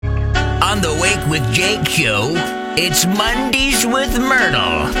On the Wake with Jake show, it's Mondays with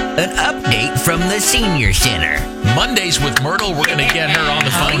Myrtle, an update from the Senior Center. Mondays with Myrtle. We're going to get her on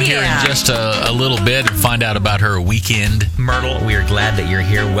the phone here in just a little bit and find out about her weekend. Myrtle, we are glad that you're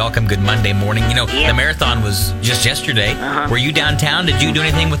here. Welcome. Good Monday morning. You know, the marathon was just yesterday. Were you downtown? Did you do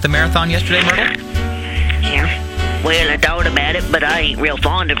anything with the marathon yesterday, Myrtle? Yeah. Well, I thought about it, but I ain't real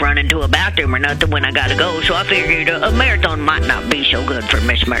fond of running to a bathroom or nothing when I gotta go, so I figured a marathon might not be so good for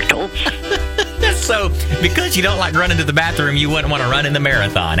Miss Myrtle. So, because you don't like running to the bathroom, you wouldn't want to run in the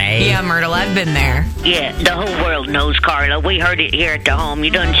marathon, eh? Yeah, Myrtle, I've been there. Yeah, the whole world knows, Carla. We heard it here at the home. You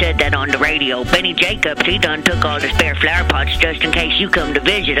done said that on the radio. Benny Jacobs, he done took all the spare flower pots just in case you come to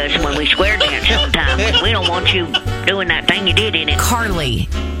visit us when we square dance sometime. We don't want you doing that thing you did in it. Carly.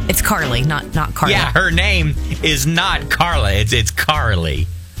 It's Carly, not Carla. Yeah, her name is not Carla. It's Carly.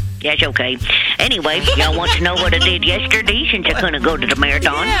 That's okay. Anyway, y'all want to know what I did yesterday since I couldn't go to the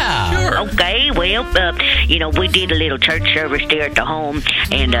marathon? Yeah, sure. Okay, well, we did a little church service there at the home,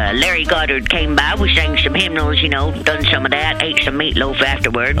 and Larry Goddard came by. We sang some hymnals, done some of that, ate some meatloaf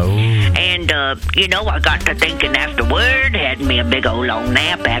afterward. Oh. And, I got to thinking afterward, had me a big old long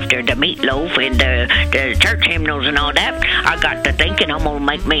nap after the meatloaf and the church hymnals and all that. I got to thinking I'm going to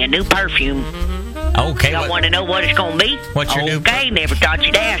make me a new perfume. Okay. Y'all want to know what it's going to be? What's your new... Okay, never thought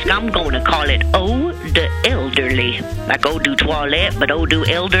you'd ask. I'm going to call it Eau de Elderly. Like Eau de Toilette, but Eau de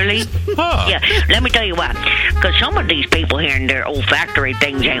Elderly. Huh. Yeah, let me tell you why. Because some of these people here in their olfactory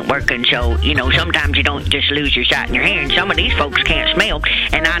things ain't working, so, sometimes you don't just lose your sight in your hearing. Some of these folks can't smell,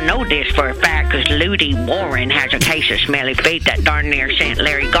 and I know this for a fact because Ludi Warren has a case of smelly feet that darn near sent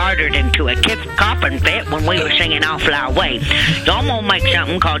Larry Goddard into a coughing fit when we were singing I'll Fly Away. So I'm going to make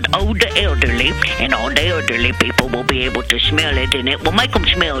something called Eau de Elderly, and all the elderly people will be able to smell it, and it will make them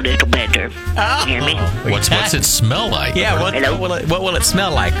smell a little better. Oh. Hear me? What's it smell like? Yeah, what will it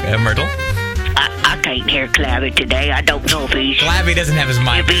smell like, Myrtle? I can't hear Clavy today. I don't know if he's... Clavy doesn't have his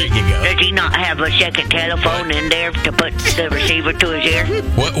mic. There you go. Does he not have a second telephone in there to put the receiver to his ear?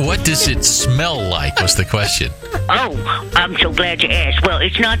 What does it smell like was the question. Oh, I'm so glad you asked. Well,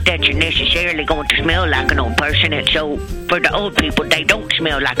 it's not that you're necessarily going to smell like an old person. It's so, for the old people, they don't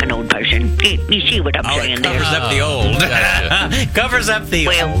smell like an old person. You see what I'm saying there? Covers up the old. Gotcha. Covers up the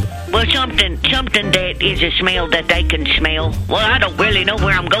old. Well, something that is a smell that they can smell. Well, I don't really know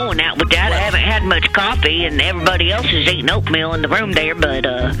where I'm going at with that. I haven't had much coffee, and everybody else is eating oatmeal in the room there, but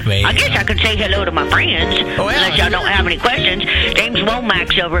I guess I can say hello to my friends, unless y'all don't have any questions. James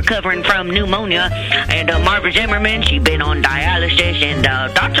Womack's recovering from pneumonia, and Marva Zimmerman, she's been on dialysis, and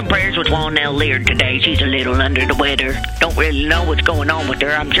thoughts and prayers with Juanelle Leard today. She's a little under the weather. Don't really know what's going on with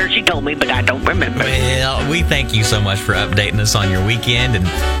her. I'm sure she told me, but I don't remember. Well, we thank you so much for updating us on your weekend, and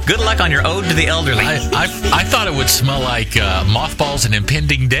good luck on your ode to the elderly. I thought it would smell like mothballs and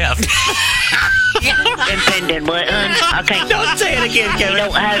impending death. Impending what, hun? Okay. Don't say it again, Kevin.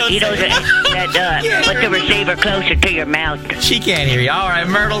 Put the receiver closer to your mouth. She can't hear you. All right,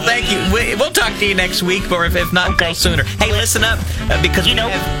 Myrtle, thank you. We'll talk to you next week, or if not, sooner. Hey, listen up, because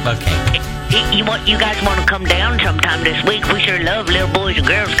okay. You guys want to come down sometime this week? We sure love little boys and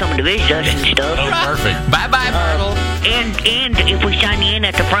girls coming to visit us and stuff. Oh, perfect. Bye-bye, Myrtle. And if we sign you in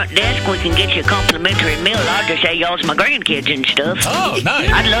at the front desk, we can get you a complimentary meal. I'll just say y'all's my grandkids and stuff. Oh, nice.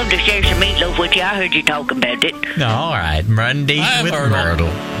 I'd love to share some meatloaf with you. I heard you talking about it. All right, Mondays with Myrtle.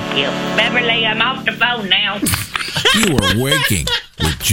 Yep. Beverly, I'm off the phone now. You are waking with